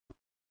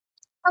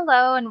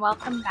Hello and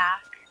welcome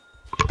back.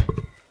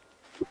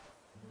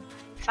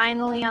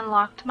 Finally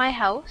unlocked my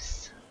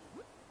house.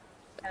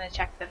 Gonna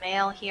check the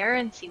mail here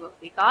and see what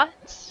we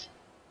got.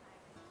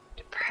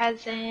 The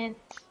present.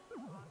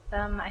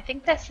 I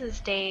think this is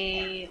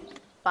day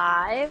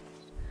 5.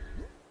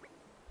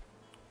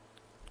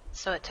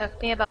 So it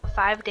took me about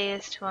 5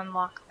 days to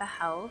unlock the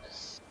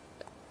house.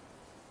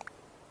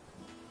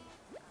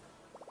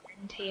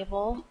 End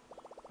table.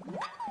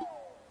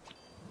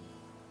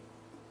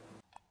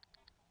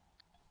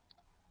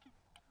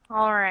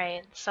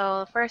 Alright,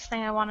 so the first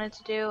thing I wanted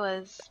to do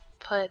was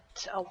put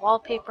a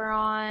wallpaper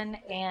on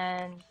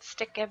and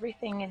stick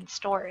everything in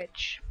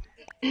storage.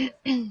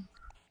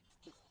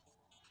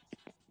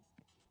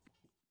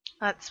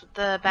 That's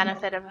the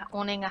benefit of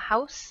owning a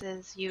house,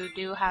 is you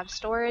do have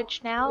storage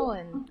now,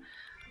 and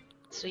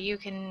so you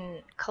can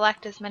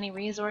collect as many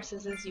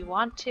resources as you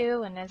want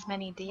to and as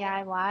many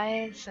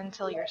DIYs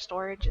until your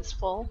storage is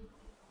full.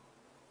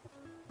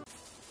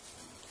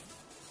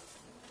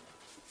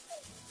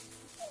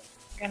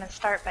 We're gonna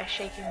start by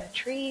shaking the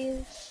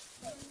trees,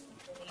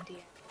 any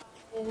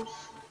DIYs,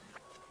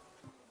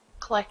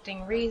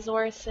 collecting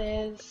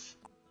resources.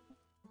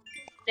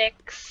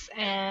 Sticks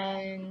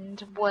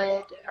and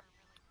wood are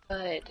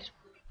good.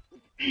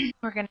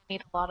 We're gonna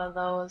need a lot of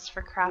those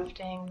for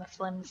crafting the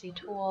flimsy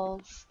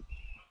tools.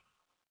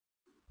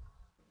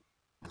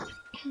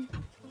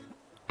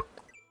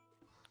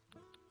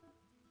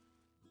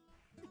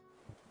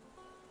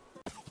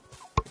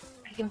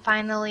 I can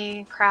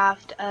finally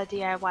craft a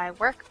DIY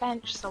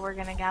workbench, so we're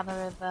gonna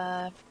gather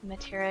the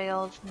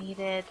materials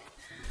needed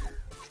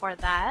for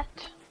that.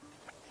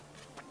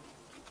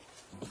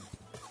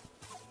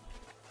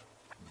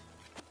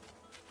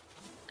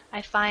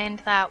 I find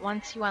that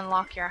once you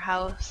unlock your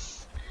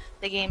house,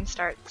 the game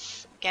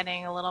starts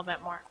getting a little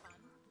bit more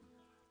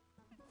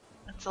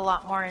fun. It's a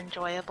lot more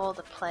enjoyable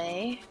to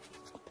play.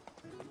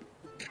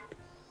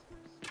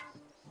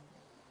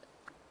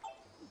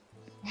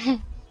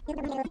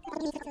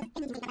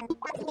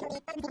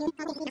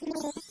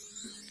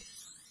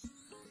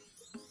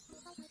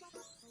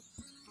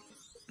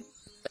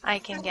 I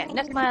can get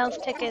Nook Miles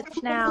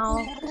tickets now,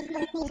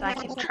 so I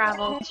can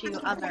travel to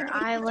other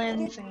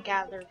islands and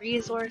gather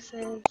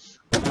resources.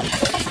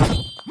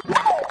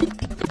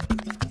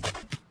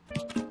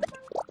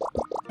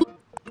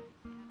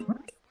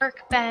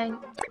 Workbench.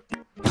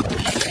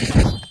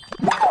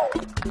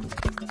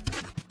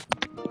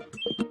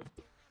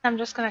 I'm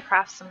just gonna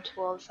craft some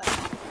tools.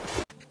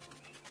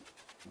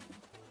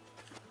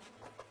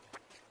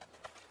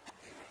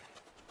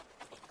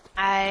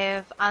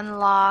 I've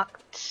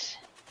unlocked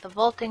the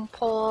vaulting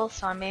pole,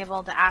 so I'm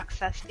able to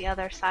access the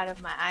other side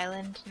of my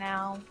island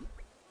now.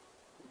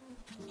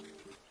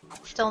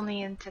 Still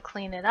need to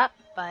clean it up,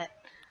 but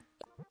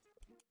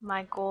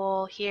my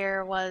goal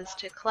here was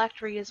to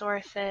collect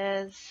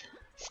resources,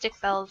 stick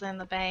bells in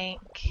the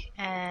bank,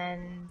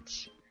 and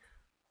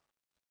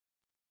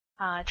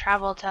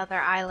travel to other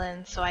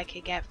islands so I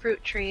could get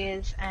fruit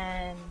trees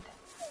and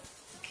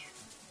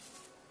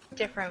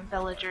different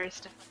villagers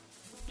to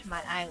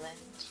my island.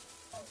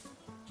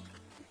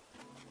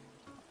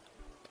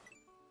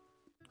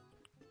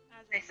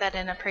 As I said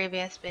in a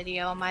previous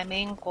video, my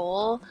main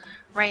goal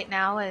right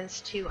now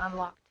is to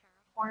unlock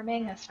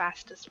terraforming as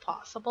fast as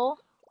possible.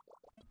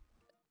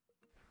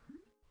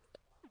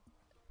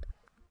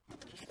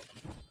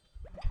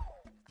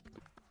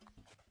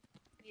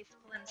 These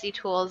flimsy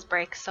tools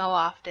break so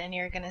often,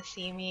 you're gonna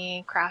see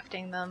me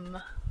crafting them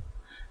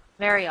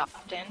very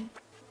often.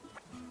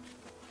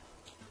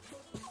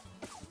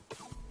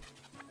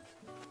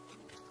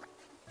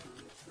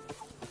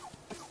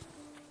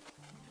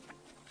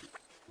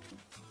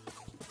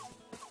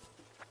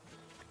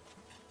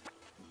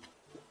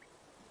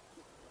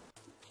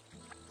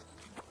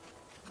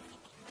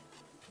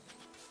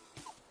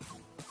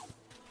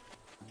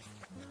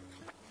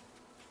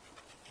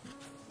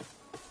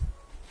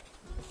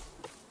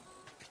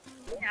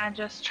 I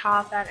just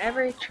chop at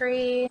every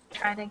tree,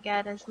 try to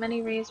get as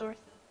many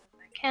resources as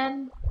I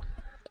can.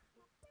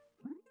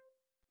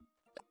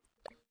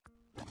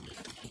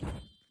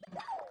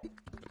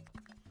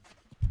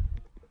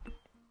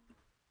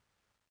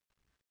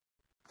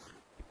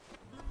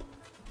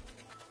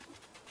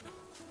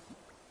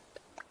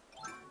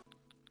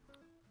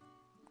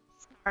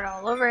 Start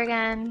all over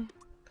again.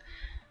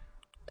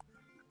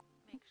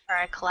 Make sure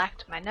I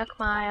collect my Nook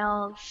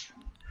Miles.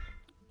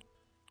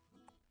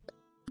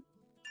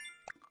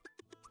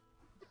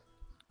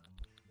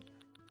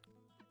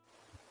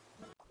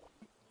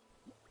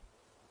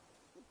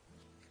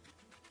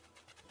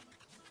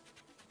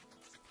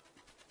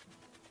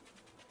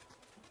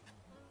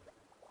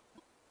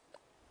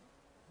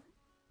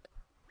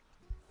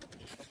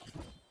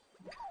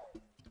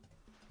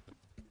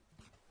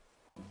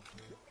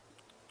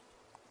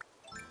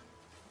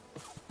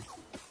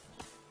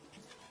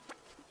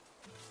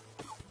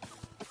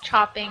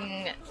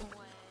 Chopping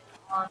wood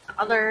on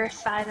the other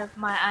side of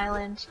my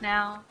island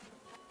now.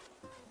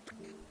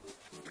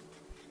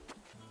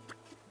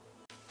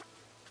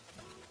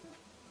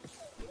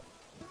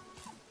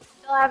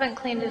 Still Still haven't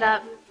cleaned it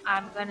up.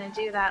 I'm gonna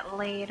do that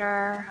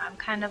later. I'm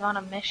kind of on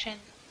a mission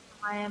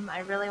time.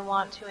 I really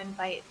want to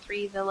invite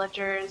 3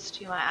 villagers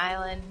to my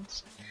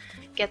island,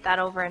 get that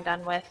over and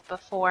done with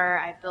before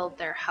I build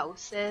their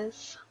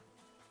houses.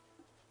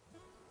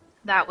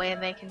 That way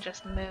they can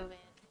just move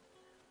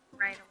in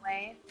right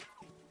away.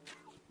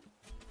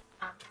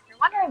 If you're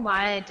wondering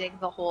why I dig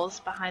the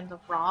holes behind the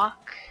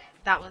rock,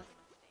 that was a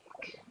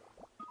mistake.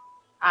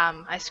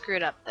 I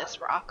screwed up this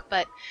rock,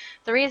 but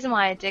the reason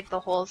why I dig the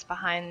holes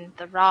behind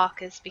the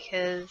rock is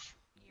because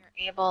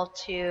you're able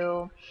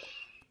to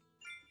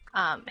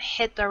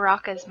hit the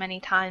rock as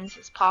many times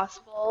as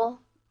possible.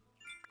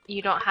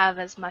 You don't have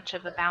as much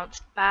of a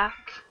bounce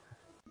back,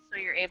 so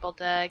you're able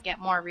to get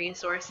more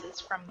resources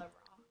from the rock.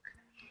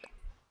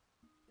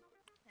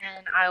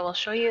 And I will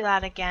show you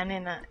that again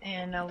in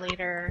a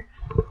later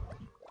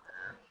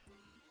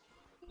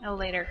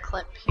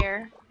clip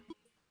here.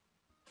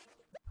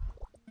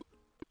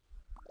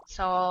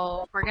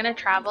 So we're gonna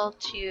travel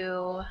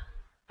to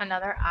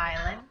another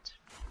island.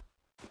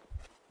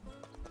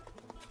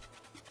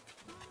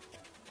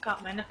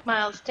 Got my Nook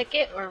Miles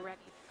ticket, we're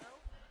ready to go.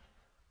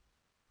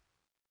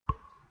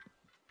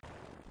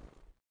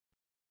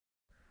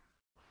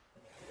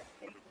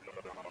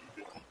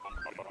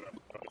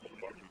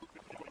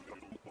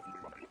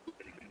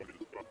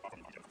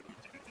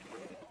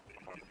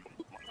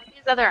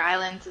 These other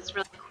islands is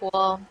really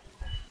cool.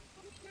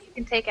 You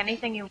can take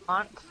anything you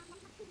want.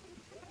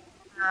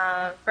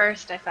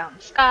 First I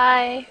found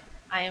Sky.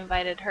 I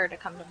invited her to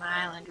come to my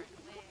island right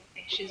away. I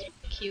think she's really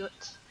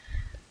cute.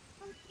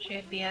 She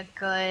would be a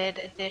good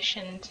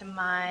addition to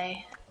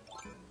my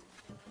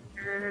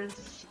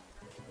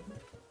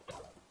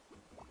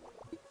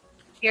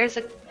Here's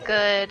a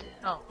good,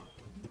 oh.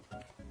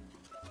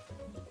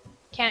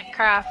 Can't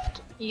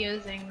craft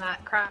using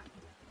that craft.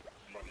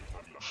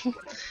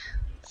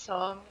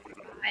 So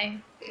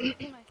I'm gonna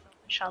buy myself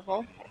a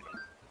shovel.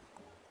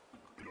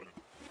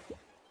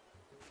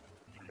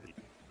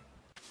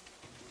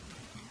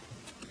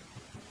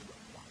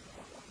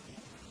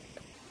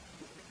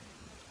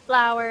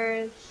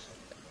 Flowers.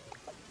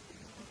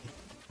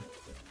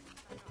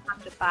 I don't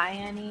have to buy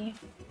any.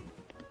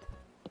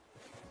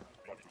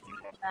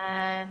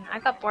 And I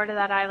got bored of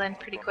that island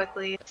pretty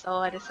quickly, so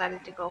I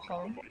decided to go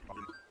home.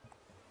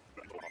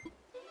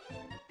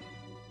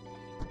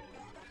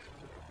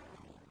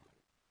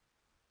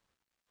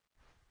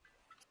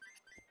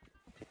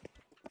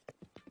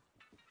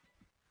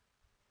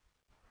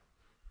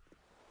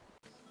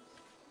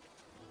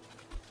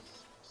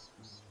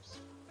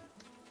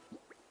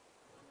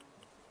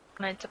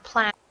 I wanted to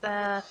plant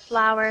the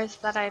flowers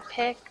that I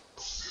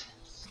picked.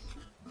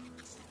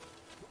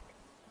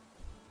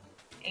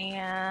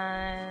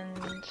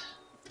 And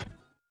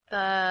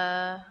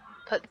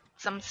put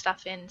some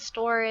stuff in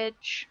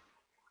storage.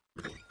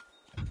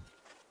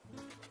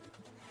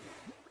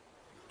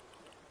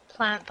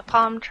 Plant the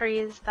palm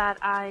trees that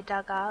I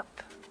dug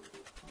up.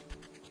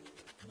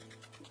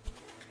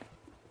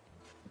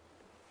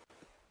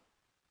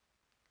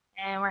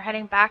 And we're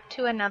heading back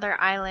to another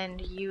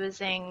island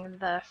using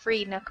the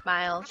free Nook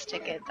Miles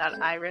ticket that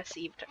I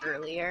received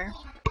earlier.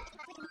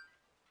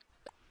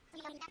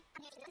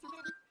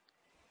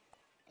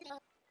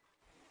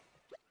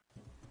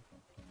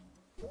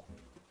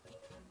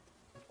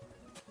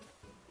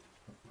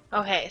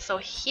 Okay, so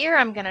here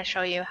I'm going to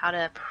show you how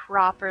to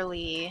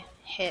properly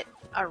hit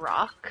a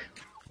rock.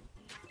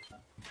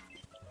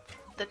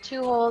 The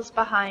 2 holes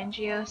behind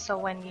you, so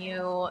when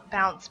you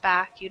bounce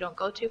back you don't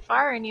go too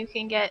far and you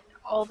can get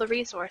all the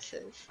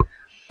resources.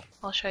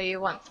 I'll show you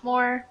once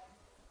more.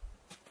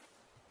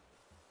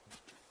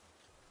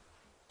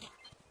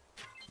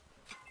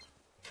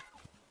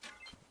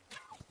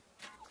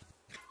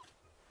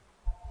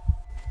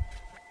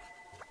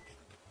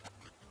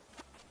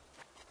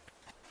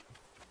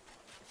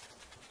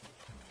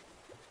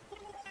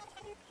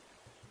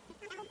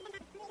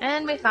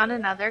 And we found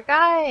another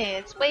guy.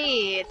 It's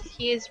Wade.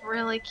 He's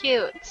really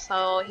cute,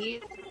 so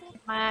he's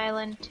my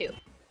island too.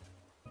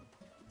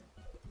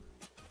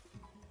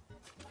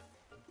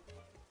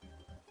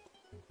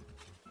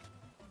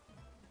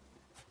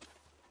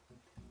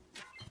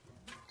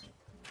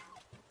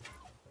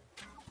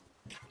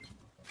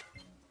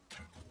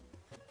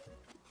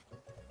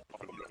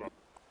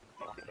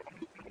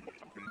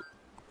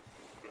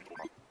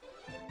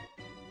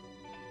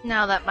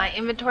 Now that my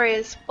inventory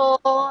is full,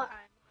 I'm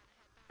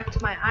back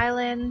to my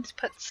island,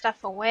 put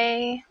stuff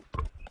away.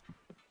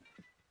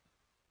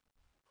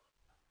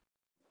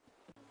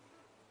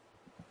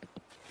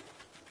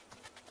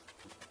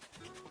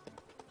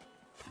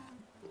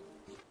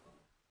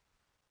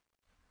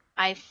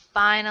 I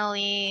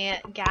finally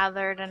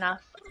gathered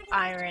enough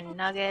iron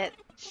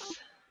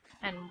nuggets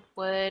and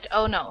wood.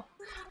 Oh no,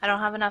 I don't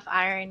have enough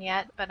iron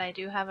yet, but I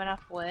do have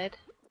enough wood.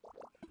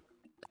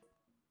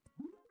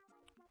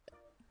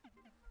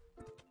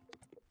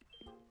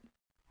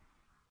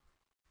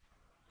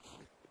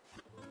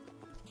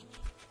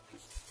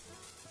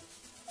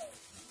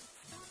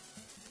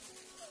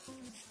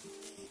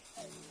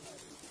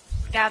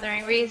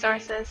 Gathering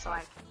resources so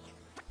I can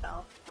keep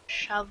myself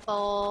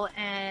shovel,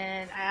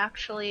 and I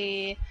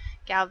actually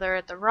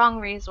gathered the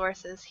wrong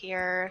resources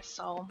here,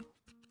 so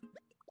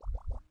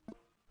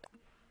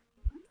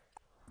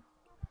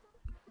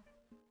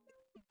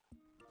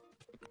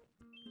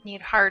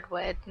need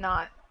hardwood,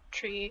 not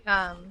tree.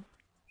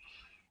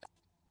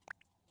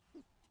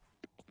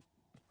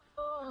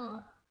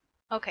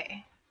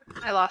 Okay,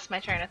 I lost my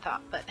train of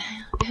thought, but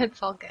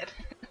it's all good.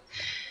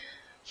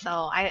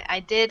 So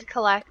I did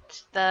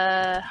collect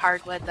the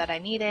hardwood that I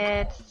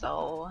needed,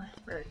 so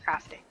we're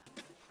crafting.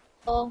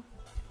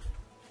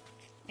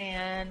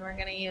 And we're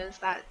gonna use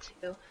that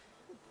to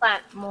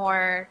plant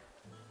more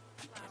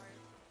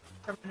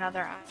from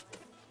another island.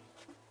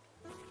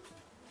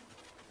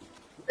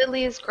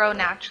 Lilies grow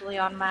naturally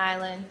on my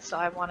island, so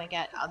I want to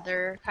get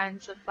other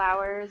kinds of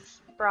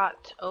flowers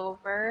brought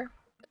over.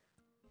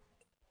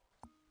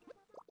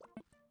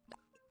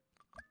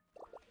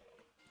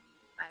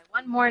 Buy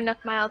one more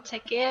Nook Mile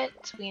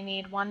ticket. We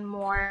need one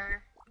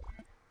more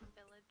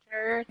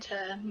villager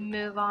to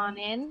move on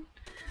in.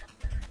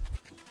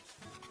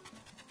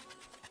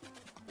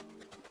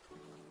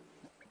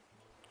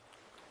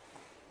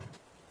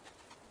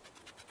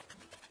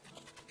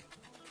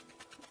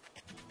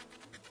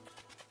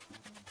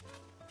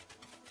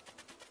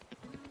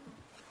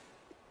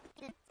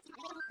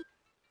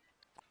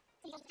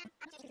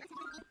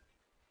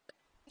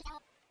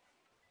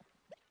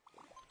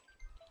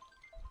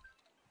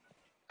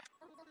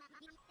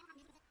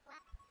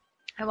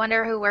 I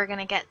wonder who we're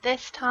gonna get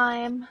this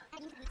time.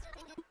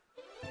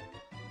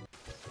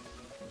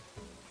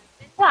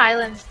 The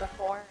islands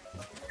before.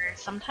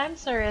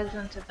 Sometimes there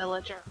isn't a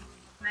villager on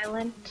the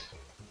island.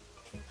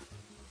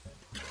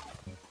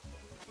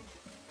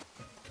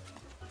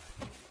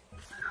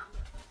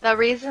 The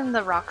reason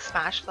the rock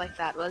smashed like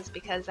that was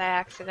because I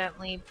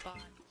accidentally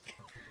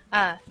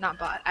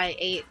I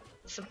ate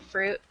some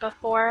fruit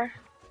before.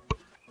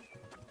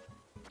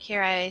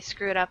 Here I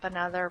screwed up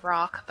another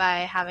rock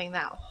by having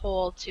that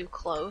hole too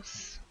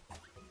close.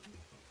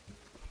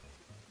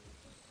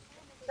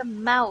 The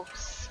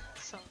mouse,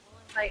 so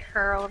we'll invite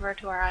her over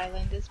to our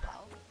island as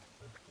well.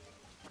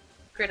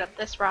 Screwed up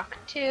this rock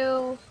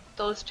too.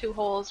 Those two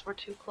holes were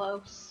too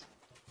close.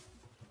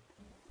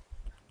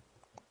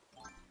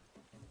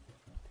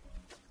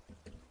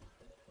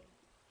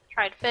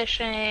 Tried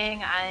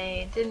fishing,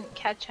 I didn't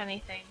catch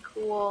anything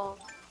cool.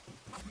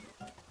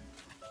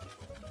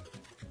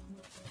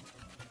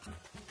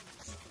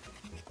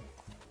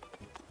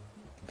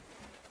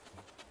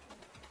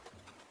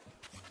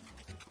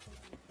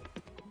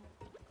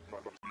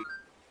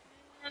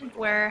 And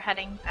we're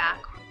heading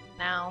back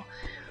now.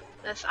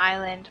 This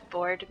island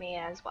bored me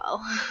as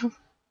well.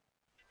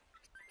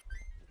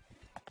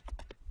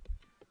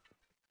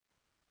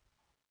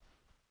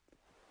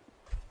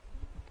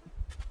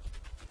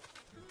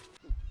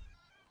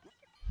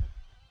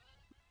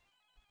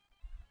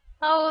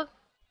 Oh,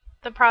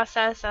 the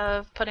process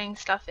of putting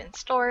stuff in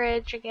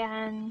storage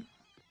again.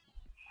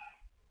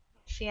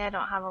 See, I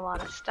don't have a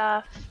lot of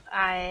stuff.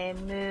 I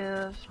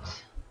moved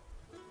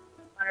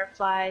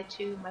butterfly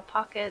to my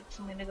pockets.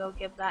 I'm gonna go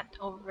give that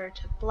over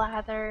to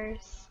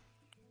Blathers.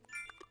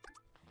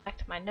 Back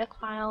to my Nook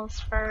files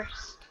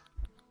first.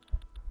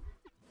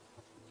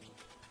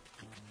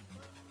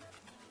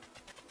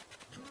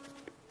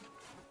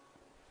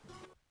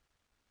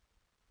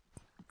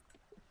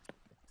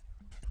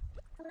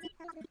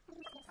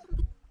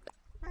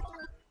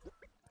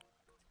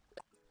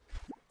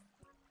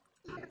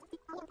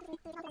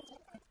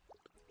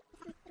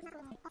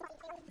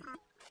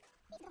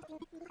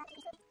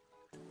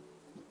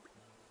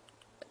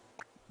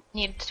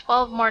 Need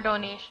 12 more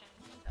donations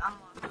to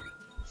unlock the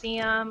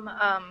museum,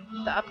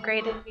 the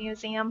upgraded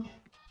museum.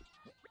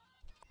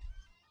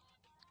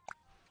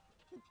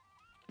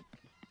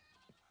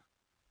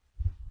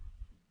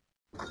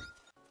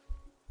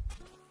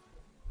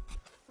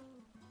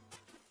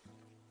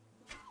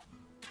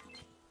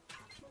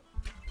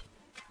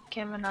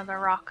 Give another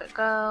rock a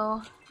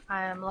go.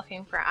 I'm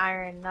looking for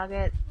iron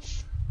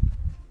nuggets.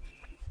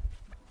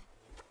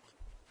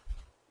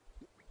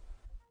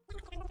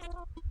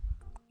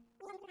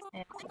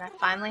 And I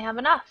finally have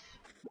enough.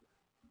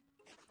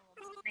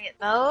 We'll get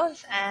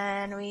those,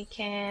 and we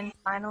can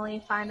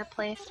finally find a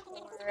place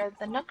for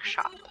the Nook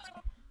Shop.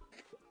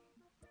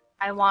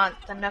 I want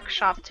the Nook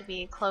Shop to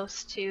be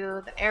close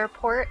to the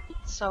airport,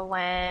 so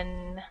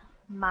when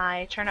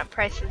my turnip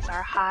prices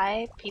are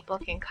high, people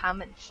can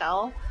come and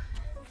sell.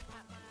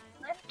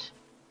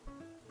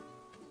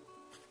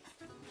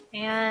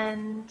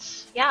 And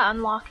yeah,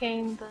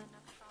 unlocking the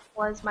Nook Shop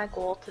was my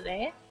goal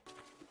today.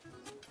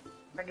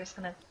 We're just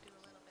gonna do a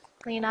little bit of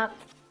cleanup,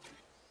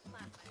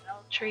 plant my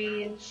bell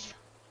trees.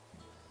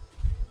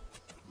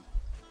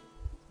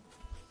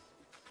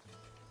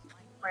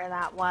 Where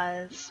that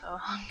was, so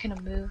I'm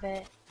gonna move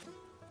it.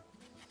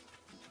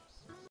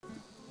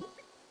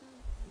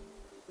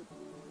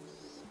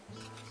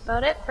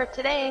 About it for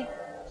today.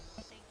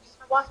 Thanks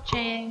for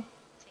watching.